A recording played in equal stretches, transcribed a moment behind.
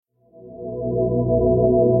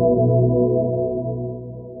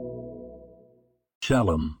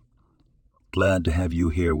Shalom. Glad to have you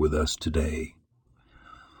here with us today.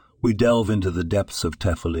 We delve into the depths of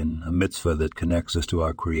Tefillin, a mitzvah that connects us to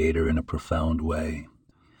our Creator in a profound way.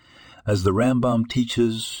 As the Rambam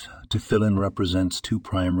teaches, Tefillin represents two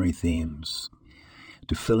primary themes.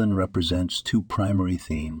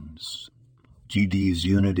 GD's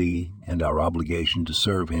unity and our obligation to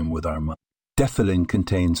serve Him with our mind. Tefillin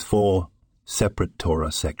contains 4 separate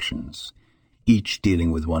Torah sections, each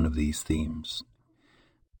dealing with one of these themes.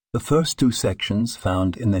 The first 2 sections,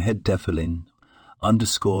 found in the head Tefillin,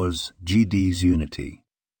 underscores GD's unity.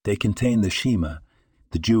 They contain the Shema,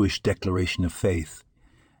 the Jewish declaration of faith,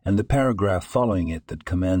 and the paragraph following it that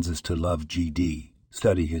commands us to love GD,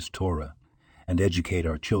 study his Torah, and educate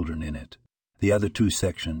our children in it. The other 2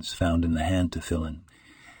 sections, found in the hand Tefillin,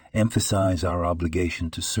 emphasize our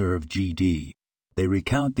obligation to serve GD. They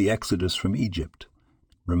recount the exodus from Egypt,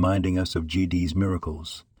 reminding us of GD's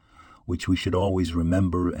miracles, which we should always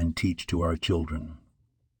remember and teach to our children.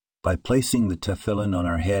 By placing the Tefillin on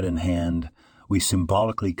our head and hand, we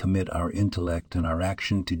symbolically commit our intellect and our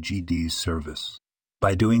action to GD's service.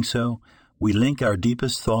 By doing so, we link our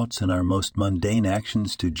deepest thoughts and our most mundane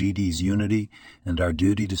actions to GD's unity and our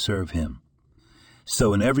duty to serve Him.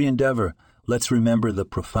 So in every endeavor, let's remember the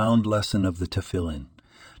profound lesson of the Tefillin,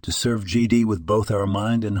 to serve GD with both our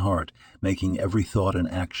mind and heart, making every thought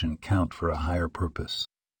and action count for a higher purpose.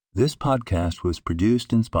 This podcast was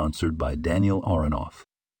produced and sponsored by Daniel Aronoff.